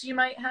guests you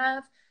might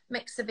have,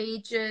 mix of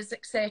ages,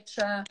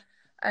 etc.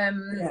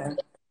 And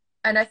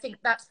I think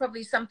that's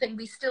probably something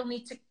we still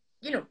need to,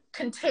 you know,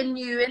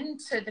 continue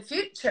into the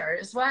future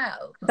as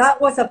well. That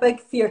was a big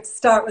fear to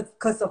start with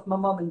because of my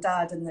mum and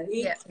dad in their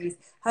 80s.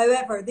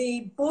 However,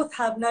 they both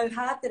have now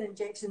had their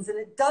injections, and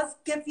it does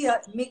give you,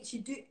 it makes you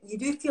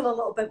do feel a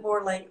little bit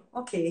more like,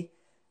 okay,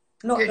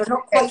 they're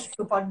not quite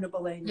so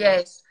vulnerable anymore.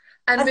 Yes.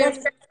 And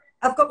then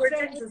I've got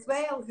friends as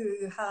well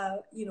who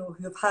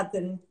have had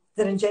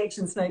their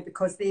injections now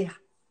because they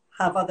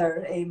have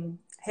other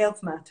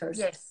health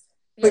matters.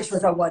 Which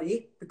was a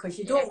worry, because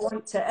you don't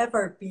want to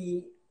ever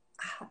be.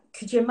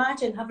 Could you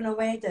imagine having a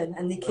wedding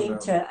and they came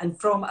to and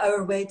from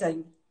our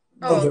wedding?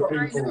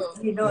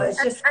 You know,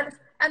 it's just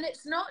and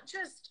it's not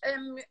just.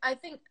 I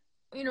think,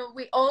 you know,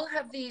 we all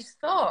have these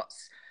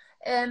thoughts.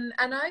 And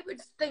I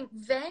would think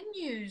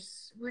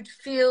venues would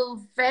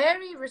feel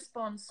very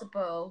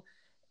responsible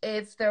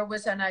if there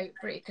was an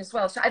outbreak as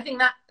well. So I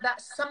think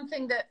that's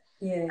something that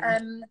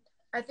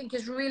I think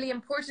is really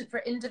important for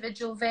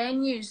individual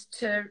venues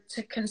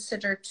to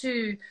consider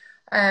too.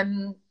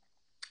 And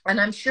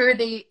I'm sure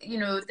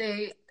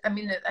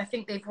I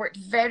think they've worked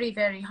very,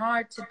 very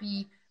hard to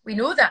be, we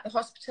know that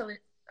the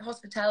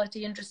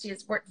hospitality industry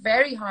has worked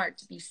very hard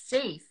to be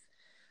safe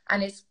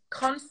and is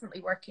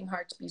constantly working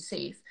hard to be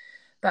safe.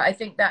 But I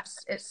think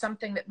it's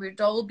something that we'd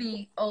all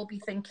be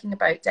thinking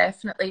about,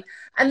 definitely.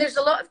 And there's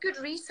a lot of good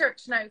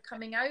research now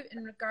coming out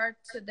in regard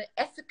to the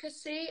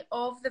efficacy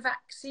of the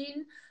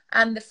vaccine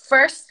and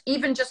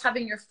even just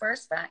having your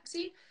first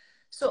vaccine.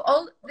 So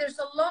there's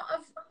a lot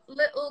of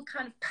little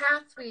kind of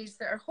pathways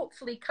that are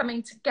hopefully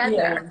coming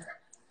together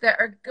that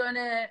are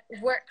gonna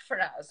work for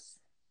us.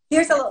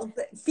 Here's a little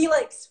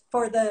Felix,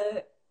 for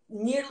the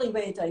nearly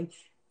wedding,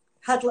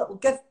 had little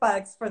gift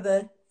bags for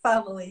the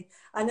family,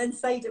 and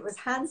inside it was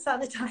hand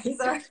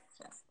sanitizer.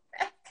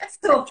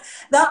 So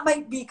that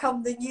might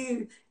become the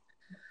new,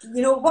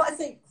 you know, what is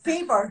it?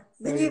 Favour.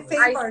 The new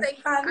favour,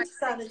 hand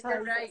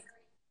sanitizer. Right.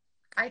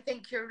 I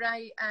think you're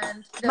right.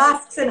 And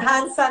masks and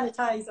hand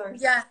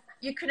sanitizers. Yeah,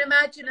 you can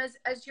imagine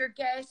as your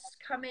guests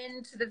come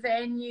into the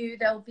venue,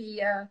 there'll be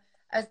a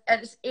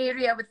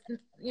area with,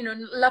 you know,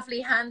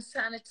 lovely hand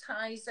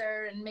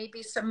sanitizer and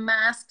maybe some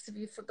masks if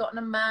you've forgotten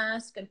a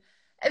mask. And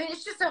I mean,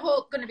 it's just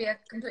going to be a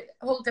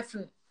whole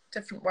different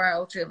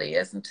world, really,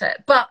 isn't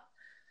it? But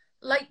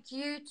like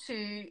you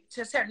two,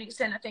 to a certain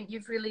extent, I think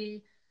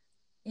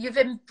you've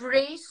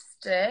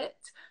embraced it,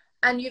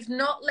 and you've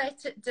not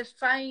let it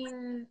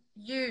define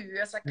you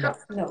as a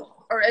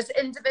couple or as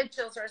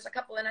individuals or as a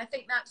couple. And I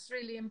think that's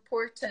really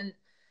important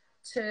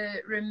to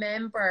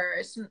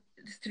remember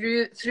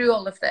through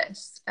all of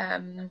this.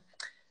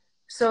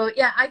 So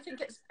yeah, I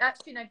think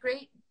that's been a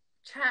great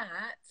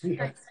chat.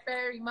 Thanks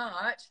very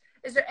much.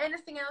 Is there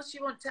anything else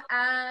you want to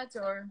add?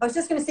 Or I was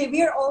just going to say,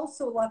 we're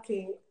also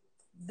lucky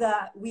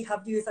that we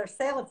have you as our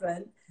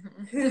celebrant,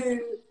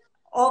 who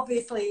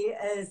obviously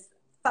is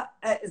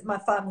my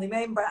family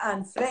member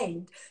and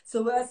friend.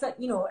 So it's like,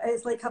 you know,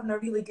 it's like having a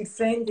really good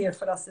friend there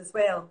for us as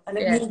well, and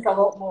it means a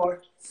lot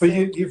more. But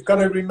you've got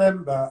to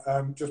remember,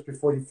 just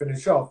before you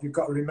finish off, you've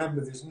got to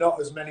remember there's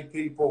not as many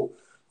people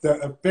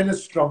that have been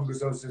as strong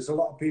as us. There's a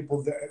lot of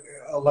people that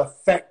will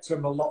affect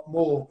them a lot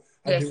more,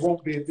 and they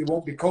won't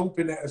be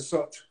coping with it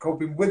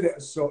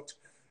as such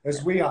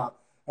as we are.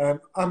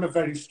 I'm a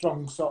very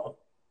strong sort of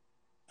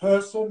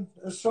person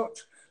as such,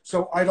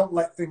 so I don't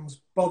let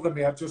things bother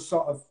me. I just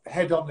sort of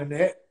head on and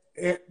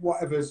hit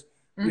whatever's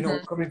you know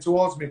coming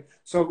towards me.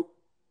 So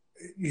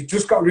you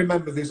just got to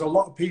remember there's a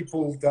lot of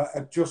people that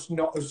are just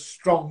not as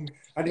strong,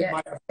 and it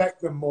might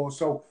affect them more.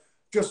 So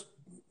just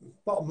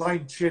bottom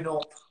line, chin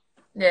up.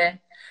 Yeah,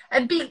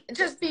 and be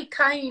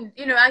kind.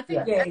 You know, I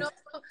think, and also,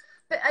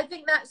 but I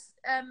think that's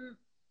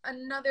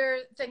another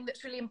thing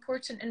that's really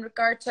important in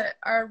regard to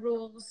our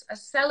roles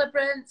as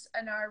celebrants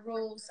and our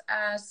roles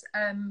as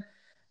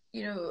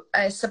you know,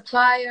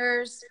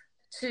 suppliers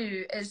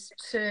too, is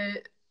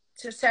to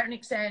a certain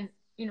extent,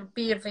 you know,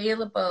 be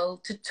available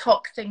to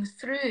talk things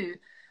through.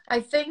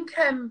 I think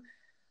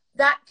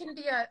that can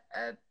be a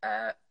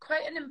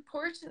quite an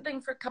important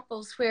thing for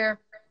couples where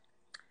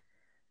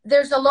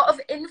there's a lot of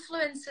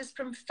influences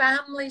from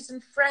families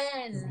and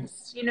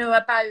friends, you know,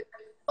 about,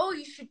 oh,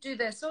 you should do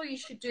this, oh, you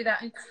should do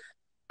that.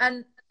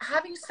 And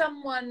having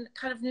someone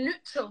kind of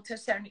neutral to a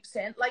certain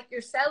extent, like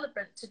your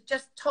celebrant, to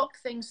just talk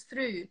things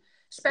through,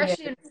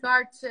 especially in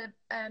regard to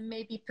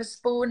maybe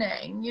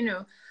postponing, you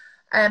know,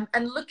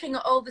 and looking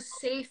at all the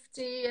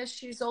safety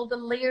issues, all the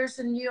layers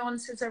and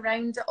nuances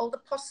around it, all the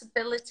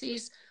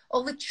possibilities,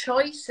 all the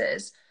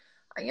choices.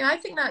 You know, I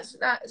think that's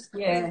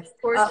really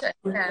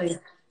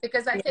important.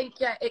 Because I think,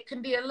 it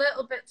can be a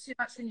little bit too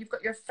much when you've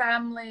got your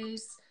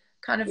families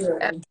kind of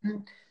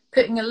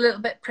putting a little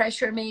bit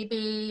pressure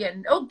maybe,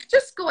 and, oh,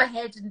 just go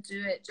ahead and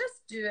do it,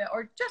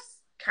 or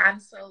just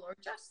cancel, or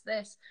just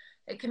this.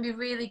 It can be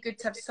really good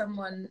to have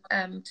someone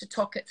to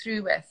talk it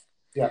through with.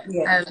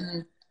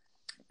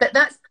 But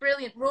that's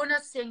brilliant.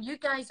 Rona's saying, you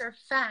guys are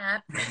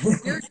fab.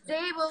 Your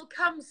day will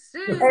come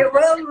soon. It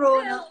will,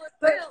 Rona. It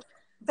will.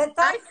 But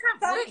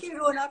thank you,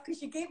 Rona,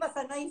 because you gave us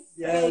a nice...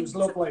 it was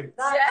lovely.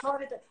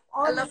 Corridor.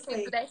 Honestly, a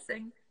lovely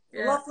blessing.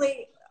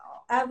 Lovely.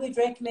 I would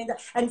recommend it.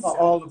 And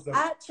all of them.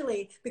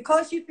 Actually,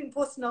 because you've been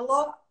posting a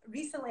lot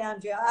recently,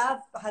 Andrea,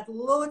 I've had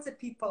loads of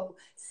people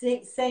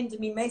sending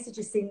me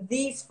messages saying,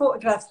 these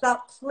photographs,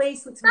 that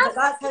place looks amazing.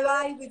 That's how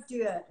I would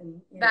do it.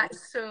 And, you know,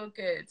 that's so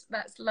good.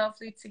 That's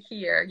lovely to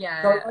hear.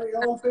 Yeah.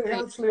 So it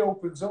actually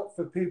opens up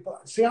for people.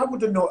 See, I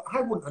wouldn't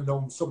have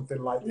known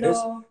something like this.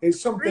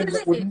 It's something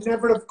that would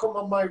never have come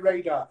on my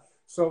radar.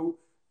 So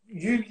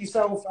you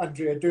yourself,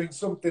 Andrea, doing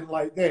something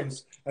like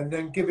this, and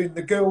then giving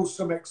the girls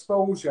some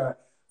exposure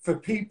for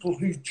people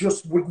who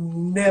just would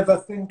never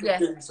think of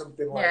doing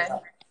something like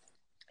that.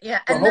 Yeah,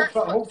 and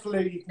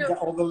hopefully you can get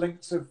all the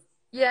links of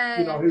you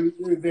know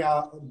who they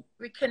are.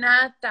 We can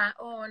add that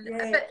on.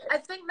 But I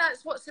think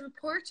that's what's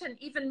important,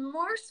 even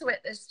more so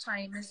at this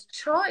time, is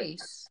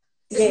choice.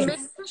 Is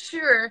making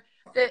sure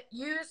that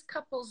you as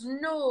couples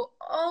know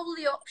all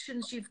the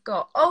options you've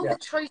got, all the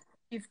choices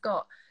you've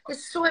got.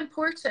 It's so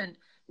important.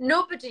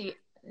 Nobody,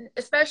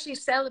 especially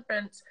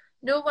celebrants,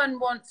 no one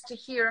wants to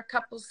hear a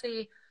couple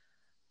say,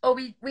 oh,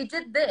 we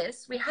did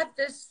this, we had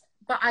this,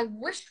 but I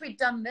wish we'd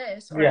done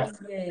this, or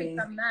we'd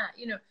done that.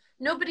 You know,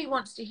 nobody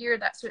wants to hear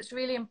that. So it's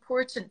really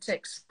important to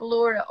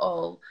explore it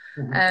all.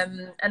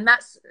 And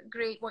that's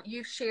great what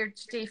you've shared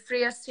today.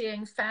 Freya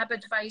saying fab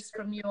advice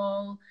from you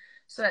all.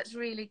 So that's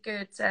really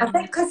good. I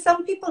think because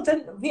some people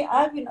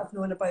I wouldn't have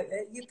known about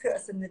it. You put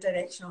us in the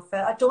direction of it.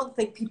 I don't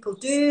think people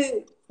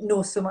do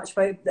know so much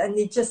about it, and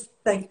they just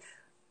think,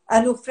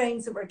 I know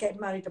friends that were getting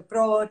married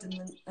abroad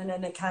and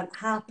then it can't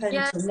happen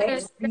till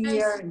next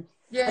year. And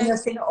they're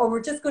saying, oh,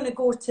 we're just going to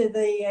go to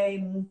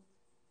the,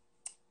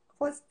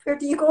 where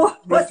do you go?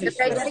 Which is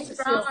fine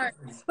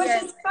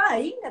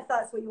if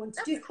that's what you want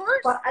to do.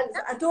 But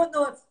I don't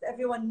know if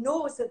everyone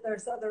knows that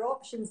there's other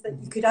options,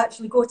 that you could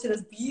actually go to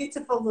this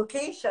beautiful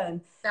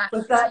location.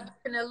 You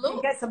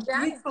can get some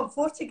beautiful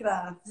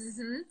photographs.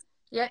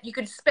 Yeah, you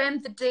could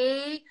spend the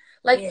day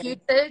like you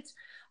did.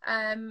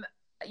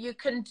 you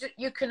can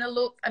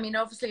elope. I mean,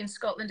 obviously in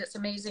Scotland it's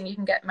amazing. You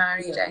can get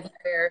married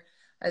anywhere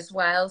as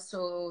well,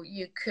 so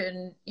you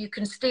can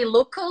stay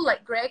local,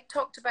 like Greg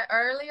talked about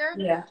earlier.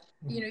 Yeah.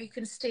 You know, you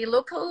can stay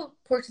local.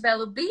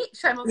 Portobello Beach.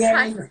 I'm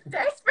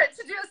desperate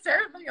to do a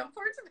ceremony on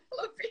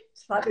Portobello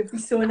Beach. That would be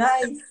so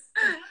nice.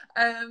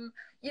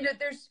 You know,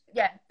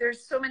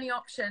 there's so many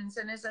options,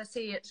 and as I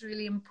say, it's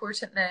really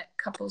important that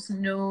couples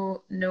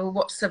know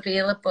what's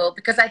available,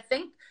 because I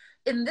think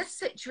in this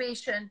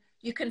situation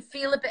you can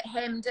feel a bit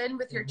hemmed in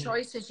with your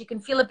choices. You can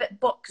feel a bit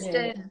boxed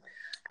in,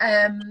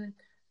 and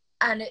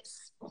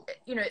it's,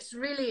 you know, it's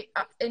really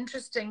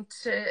interesting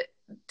to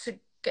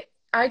get.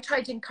 I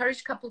try to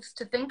encourage couples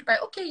to think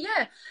about, okay,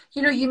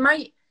 you know,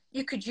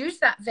 you could use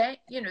that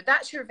you know,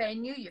 that's your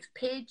venue, you've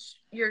paid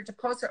your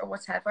deposit or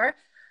whatever.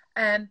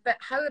 But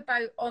how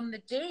about on the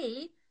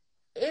day,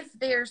 if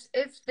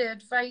the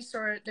advice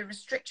or the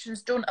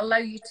restrictions don't allow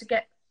you to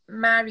get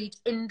married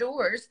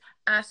indoors,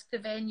 ask the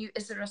venue,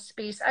 is there a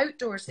space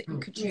outdoors that you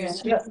could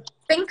use?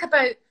 Think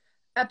about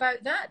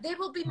that. They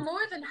will be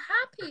more than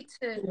happy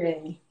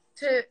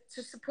to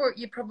support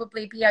you,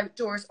 probably be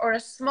outdoors, or a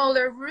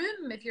smaller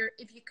room if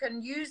you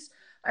can use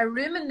a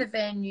room in the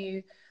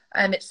venue.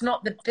 It's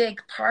not the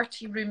big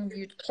party room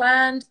you'd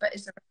planned, but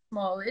is there a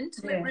small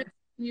intimate room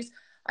you use?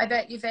 I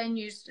bet you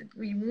venues,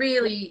 we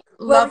really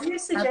love. Well, you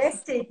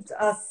suggested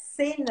us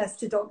saying this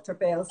to Dr.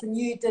 Bells, and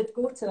you did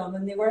go to them,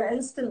 and they were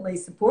instantly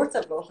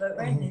supportive of it,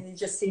 weren't they? They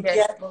just said,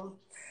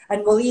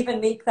 and we'll even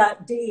make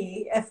that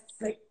day, if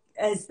it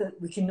is that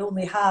we can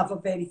only have a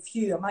very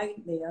few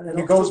amount there. And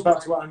it goes back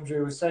to what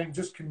Andrew was saying,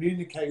 just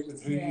communicate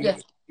with who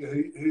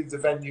the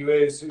venue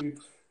is,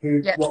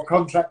 what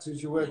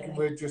contractors you're working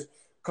with, just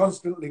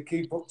constantly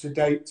keep up to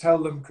date, tell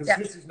them, because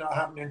this is not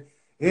happening.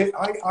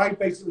 I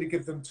basically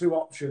give them two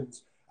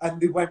options, and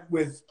they went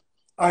with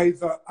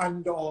either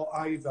or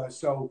either.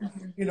 So,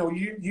 you know,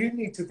 you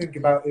need to think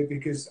about it,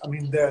 because, I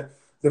mean, the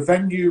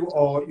venue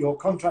or your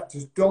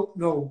contractors don't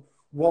know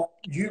what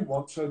you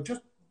want. So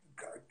just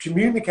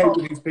communicate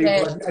with these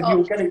people, and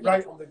you'll get it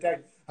right on the day.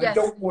 And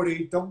don't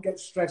worry, don't get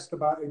stressed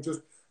about it.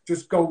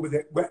 Just go with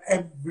it. Where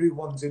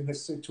everyone's in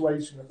this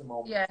situation at the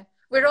moment. Yeah.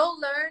 We're all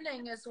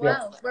learning as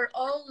well. We're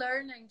all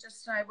learning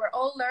just now. We're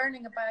all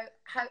learning about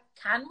how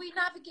can we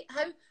navigate,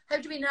 how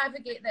do we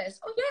navigate this?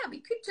 Oh yeah,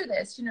 we could do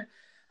this, you know.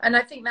 And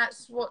I think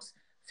that's what's,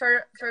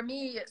 for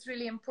me, it's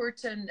really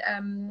important,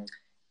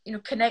 you know,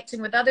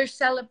 connecting with other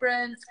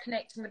celebrants,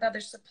 connecting with other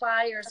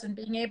suppliers, and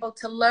being able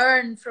to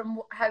learn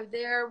from how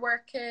they're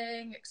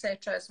working,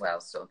 etc. as well.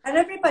 So, and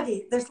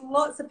everybody, there's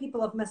lots of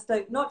people have missed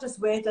out, not just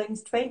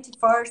weddings,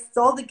 21st,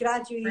 all the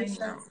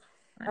graduations.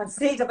 I've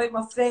said about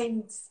my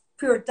friends,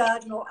 poor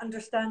dad not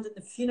understanding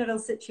the funeral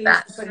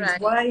situation for his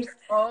wife.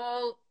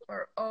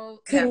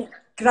 Couldn't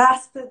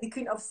grasp it. They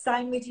couldn't have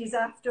sandwiches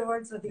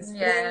afterwards with his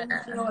friends.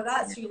 You know,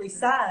 that's really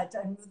sad.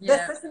 And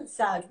this isn't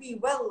sad. We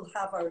will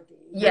have our day.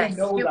 Yes, we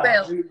know you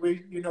that. will.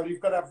 We, you know,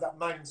 you've got to have that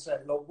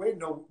mindset. Look, we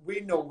know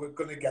we're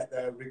going to get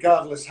there,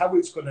 regardless how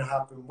it's going to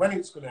happen, when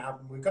it's going to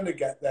happen. We're going to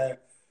get there.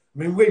 I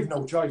mean, we've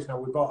no choice now.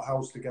 We bought a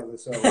house together,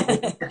 so.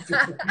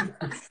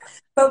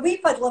 But we've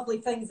had lovely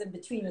things in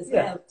between as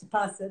well to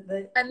pass it.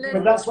 But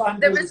that's what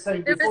Andrew was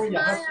saying before. You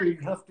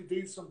have to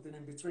do something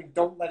in between.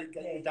 Don't let it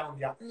get you down.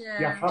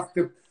 You have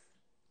to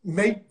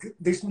make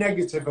this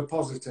negative a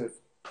positive.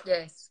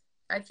 Yes,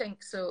 I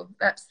think so.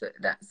 That's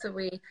the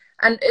way.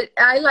 And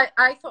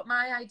I thought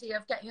my idea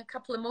of getting a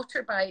couple of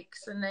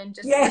motorbikes and then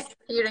just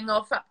disappearing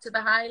off up to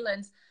the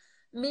Highlands.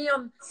 Me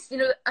on, you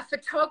know, a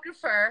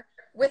photographer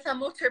with a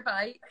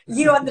motorbike.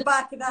 You on the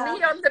back of that.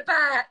 Me on the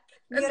back.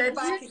 Me on the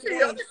back of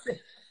the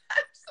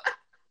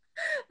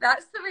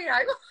That's the way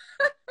I want.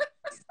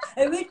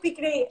 It would be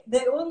great.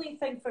 The only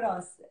thing for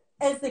us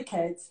is the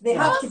kids. They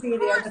have to be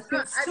there. They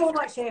put so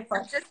much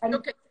effort. I know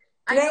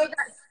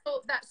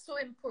that's so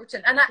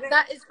important, and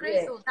that is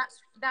great though.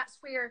 That's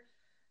where.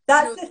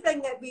 That's the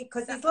thing that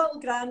because these little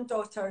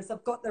granddaughters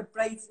have got their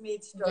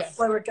bridesmaids, their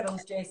flower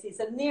girls' dresses,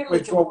 and they're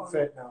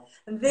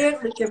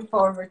looking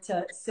forward to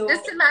it. So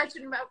just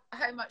imagine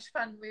how much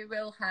fun we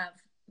will have.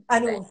 I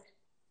know.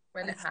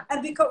 When it happens.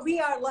 And because we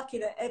are lucky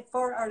that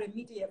for our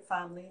immediate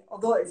family,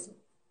 although it's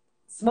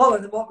smaller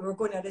than what we were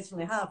going to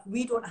originally have,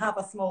 we don't have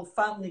a small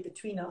family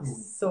between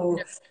us. So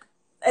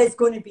it's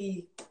going to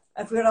be,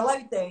 if we're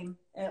allowed them,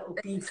 it'll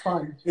be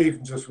fun.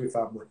 Even just with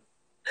family.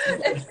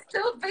 It's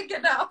still big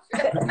enough.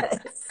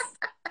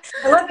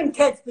 11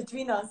 kids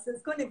between us.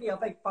 It's going to be a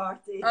big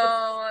party.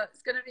 Oh,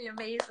 it's going to be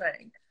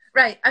amazing.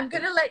 Right, I'm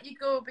going to let you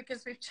go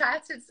because we've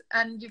chatted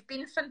and you've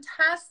been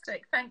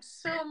fantastic. Thanks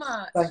so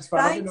much. Thanks for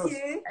having us.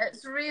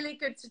 It's really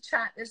good to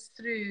chat this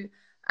through,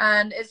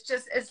 and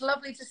it's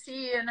lovely to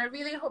see you, and I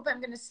really hope I'm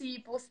going to see you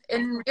both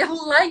in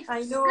real life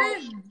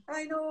soon.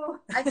 I know.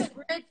 I think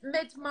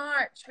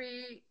mid-March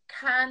we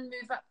can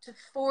move up to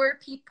 4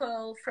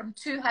 people from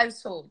 2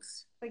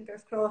 households.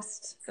 Fingers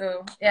crossed.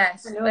 So,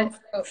 yes, let's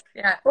go.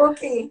 Yeah.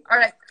 Okay. All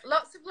right,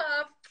 lots of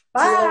love.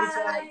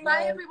 Bye.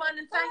 Bye, everyone,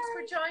 and thanks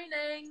for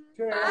joining.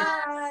 Cheers.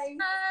 Bye.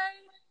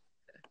 Bye.